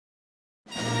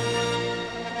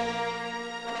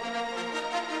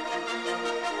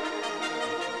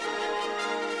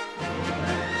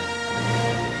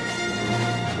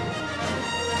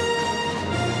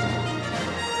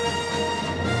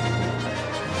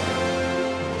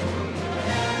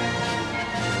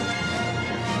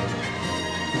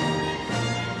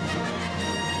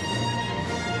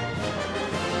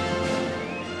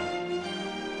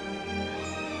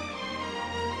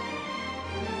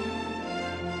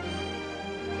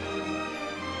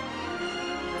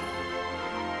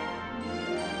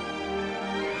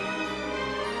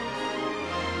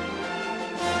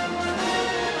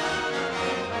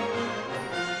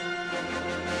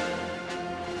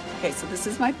Okay, so this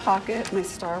is my pocket, my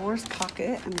Star Wars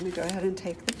pocket. I'm gonna go ahead and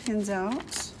take the pins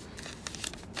out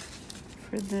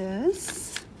for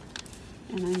this.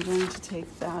 And I'm going to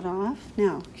take that off.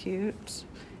 Now, cute.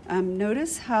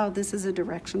 Notice how this is a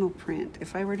directional print.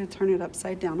 If I were to turn it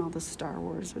upside down, all the Star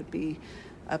Wars would be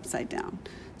upside down.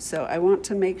 So I want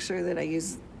to make sure that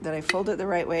I fold it the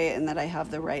right way and that I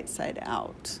have the right side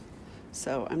out.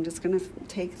 So I'm just gonna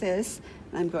take this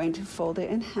and I'm going to fold it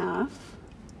in half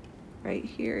right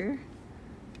here.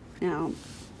 Now,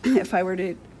 if I were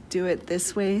to do it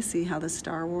this way, see how the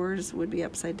Star Wars would be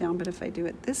upside down, but if I do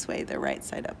it this way, the right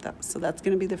side up. So that's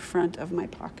gonna be the front of my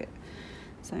pocket.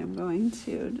 So I'm going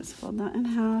to just fold that in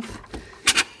half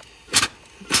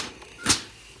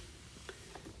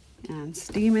and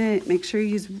steam it. Make sure you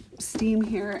use steam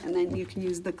here, and then you can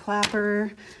use the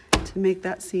clapper to make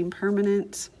that seam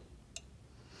permanent.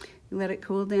 You let it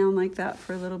cool down like that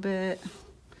for a little bit,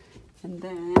 and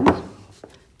then I'm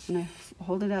gonna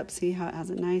hold it up, see how it has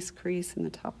a nice crease in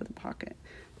the top of the pocket.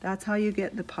 That's how you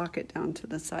get the pocket down to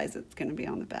the size it's gonna be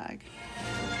on the bag.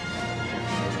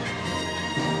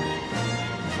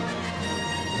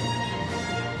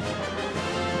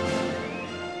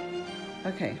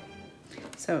 Okay,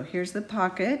 so here's the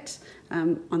pocket.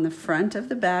 On the front of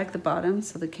the bag, the bottom,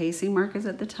 so the casing mark is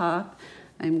at the top.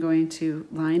 I'm going to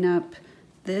line up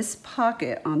this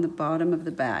pocket on the bottom of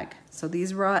the bag. So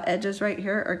these raw edges right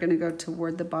here are gonna go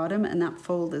toward the bottom, and that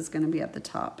fold is gonna be at the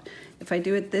top. If I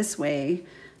do it this way,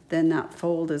 then that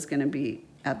fold is gonna be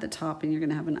at the top and you're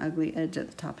gonna have an ugly edge at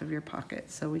the top of your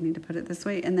pocket. So we need to put it this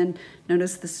way. And then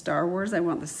notice the Star Wars, I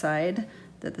want the side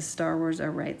that the Star Wars are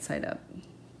right side up.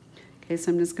 Okay,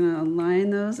 so I'm just gonna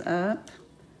align those up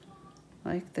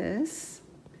like this,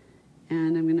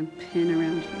 and I'm gonna pin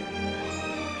around here.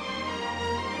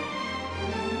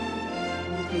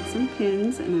 Take some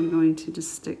pins and I'm going to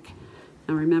just stick.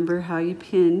 Now remember how you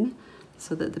pin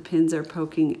so that the pins are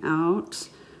poking out.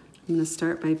 I'm going to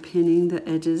start by pinning the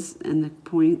edges and the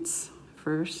points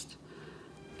first.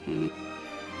 Okay.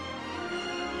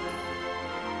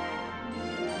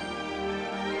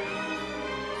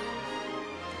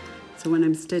 So when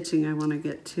I'm stitching, I want to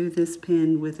get to this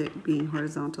pin with it being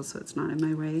horizontal so it's not in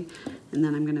my way. And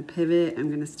then I'm going to pivot, I'm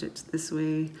going to stitch this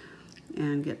way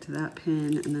and get to that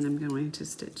pin, and then I'm going to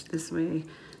stitch this way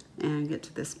and get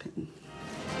to this pin.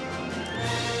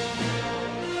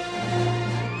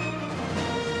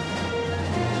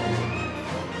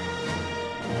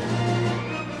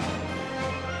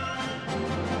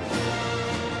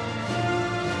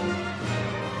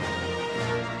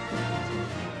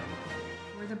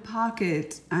 For the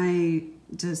pocket,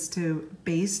 to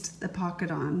baste the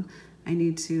pocket on, I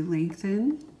need to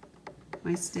lengthen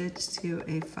my stitch to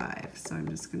a 5. So I'm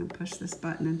just going to push this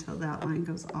button until that line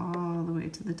goes all the way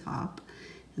to the top,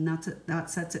 and that's it.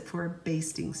 That sets it for a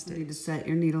basting stitch. You need to set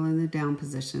your needle in the down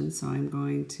position, so I'm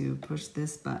going to push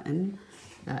this button.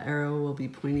 That arrow will be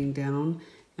pointing down,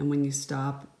 and when you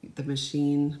stop the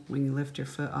machine, when you lift your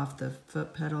foot off the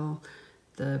foot pedal,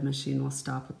 the machine will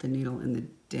stop with the needle in the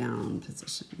down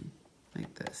position,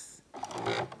 like this.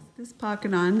 This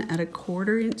pocket on at a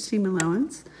 1/4 inch seam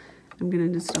allowance. I'm gonna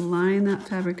just align that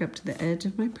fabric up to the edge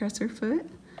of my presser foot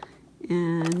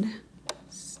and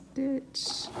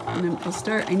stitch. And I'll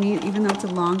start, even though it's a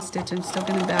long stitch, I'm still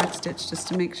gonna back stitch just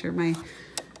to make sure my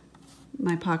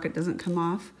pocket doesn't come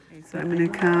off. Okay, so I'm gonna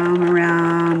come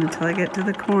around until I get to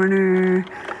the corner.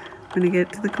 When I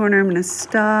get to the corner, I'm gonna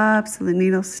stop so the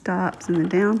needle stops in the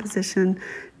down position.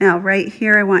 Now right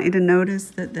here, I want you to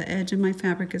notice that the edge of my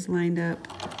fabric is lined up.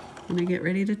 When I get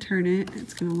ready to turn it,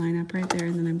 it's gonna line up right there,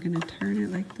 and then I'm gonna turn it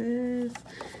like this,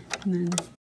 and then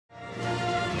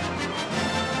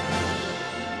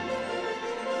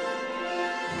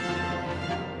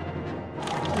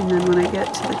when I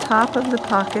get to the top of the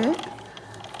pocket,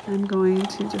 I'm going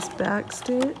to just back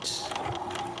stitch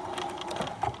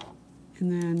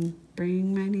and then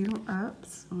bring my needle up.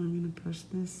 So I'm gonna push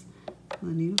this till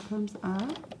the needle comes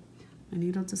up. My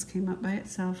needle just came up by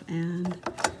itself, and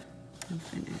I'm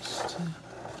finished.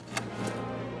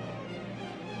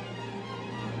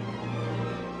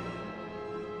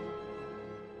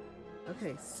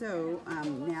 Okay, so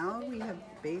now we have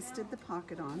basted the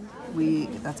pocket on.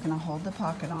 That's gonna hold the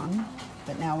pocket on,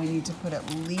 but now we need to put at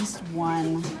least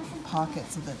one pocket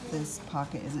so that this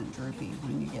pocket isn't droopy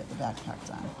when you get the backpack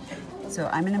done. So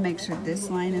I'm gonna make sure this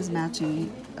line is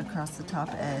matching across the top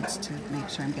edge to make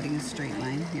sure I'm getting a straight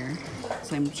line here.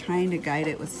 So I'm trying to guide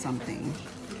it with something.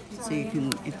 So you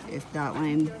can, if that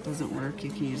line doesn't work, you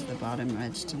can use the bottom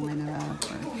edge to line it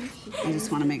up, or you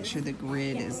just want to make sure the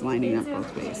grid is lining up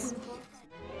both ways.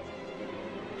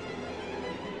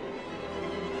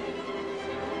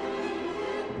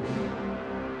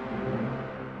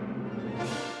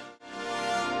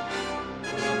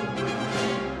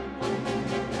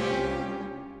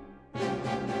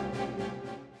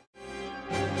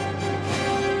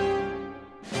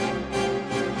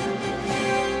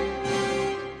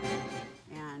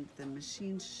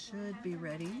 machine should be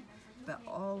ready, but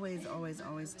always, always,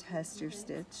 always test your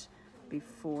stitch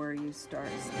before you start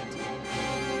stitching.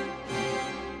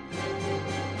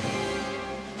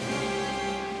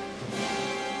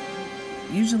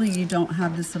 Usually you don't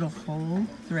have this little hole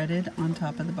threaded on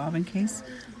top of the bobbin case,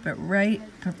 but right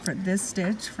for this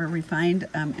stitch, for refined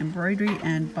embroidery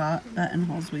and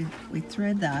buttonholes, we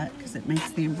thread that because it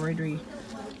makes the embroidery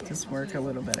just work a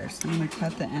little better. So I'm going to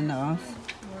cut the end off,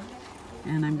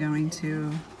 and I'm going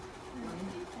to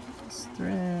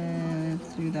thread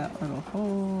through that little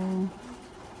hole.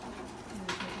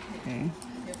 Okay,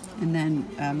 and then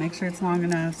make sure it's long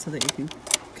enough so that you can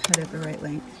cut it the right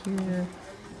length here.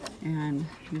 And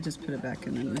you just put it back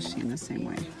in the machine the same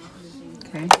way.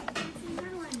 Okay.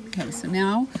 Okay, so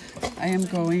now I am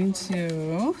going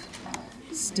to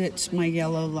stitch my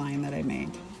yellow line that I made.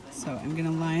 So I'm going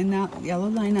to line that yellow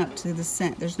line up to the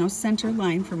center. There's no center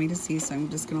line for me to see, so I'm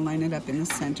just going to line it up in the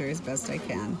center as best I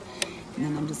can. And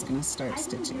then I'm just going to start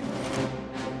stitching.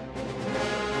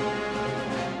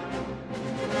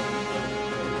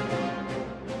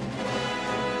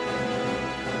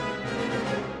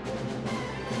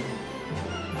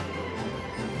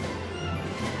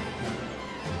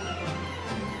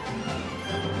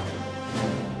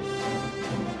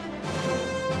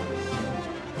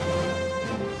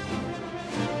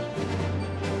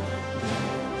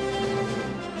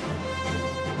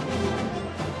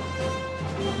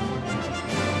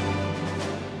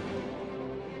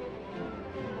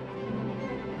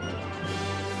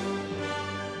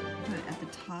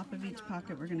 Of each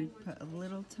pocket, we're going to put a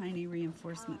little tiny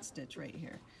reinforcement stitch right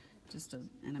here.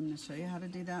 And I'm going to show you how to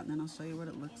do that, and then I'll show you what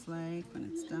it looks like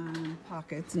when it's done.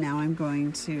 Pockets. Now I'm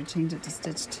going to change it to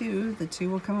stitch 2. The 2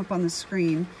 will come up on the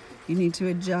screen. You need to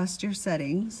adjust your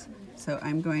settings. So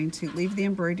I'm going to leave the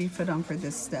embroidery foot on for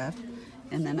this step,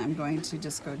 and then I'm going to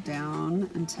just go down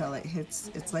until it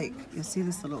hits. It's like, you'll see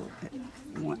this little,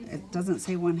 it doesn't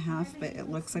say 1/2, but it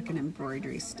looks like an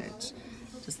embroidery stitch.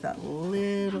 Just that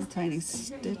little tiny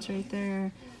stitch right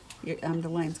there. The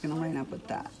line's going to line up with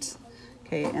that.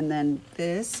 Okay, and then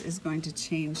this is going to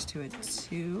change to a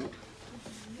 2.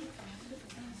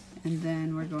 And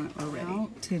then we're ready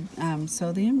to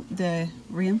sew the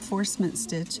reinforcement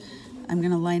stitch. I'm going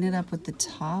to line it up with the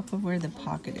top of where the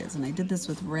pocket is. And I did this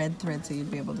with red thread so you'd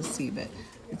be able to see, but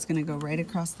it's going to go right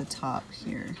across the top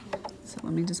here. So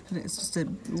let me just put it, it's just a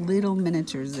little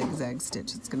miniature zigzag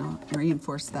stitch. It's going to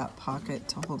reinforce that pocket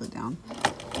to hold it down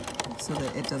so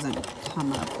that it doesn't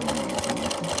come up when you're using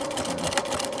it.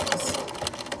 So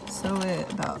just sew it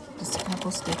about just a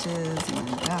couple stitches and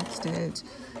then back stitch.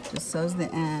 Just sews the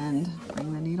end,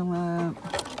 bring the needle up.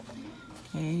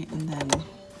 Okay, and then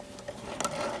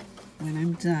when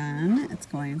I'm done, it's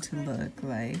going to look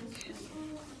like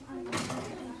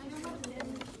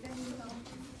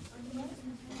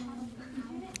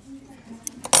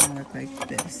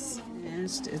this.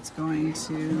 Finished, it's going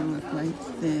to look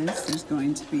like this. There's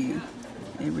going to be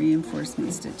a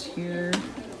reinforcement stitch here,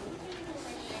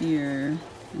 here,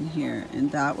 and here,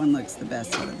 and that one looks the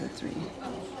best out of the 3.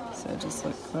 So just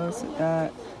look close at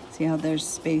that. See how there's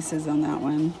spaces on that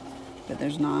one, but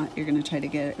there's not. You're going to try to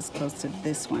get as close to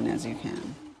this one as you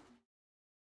can.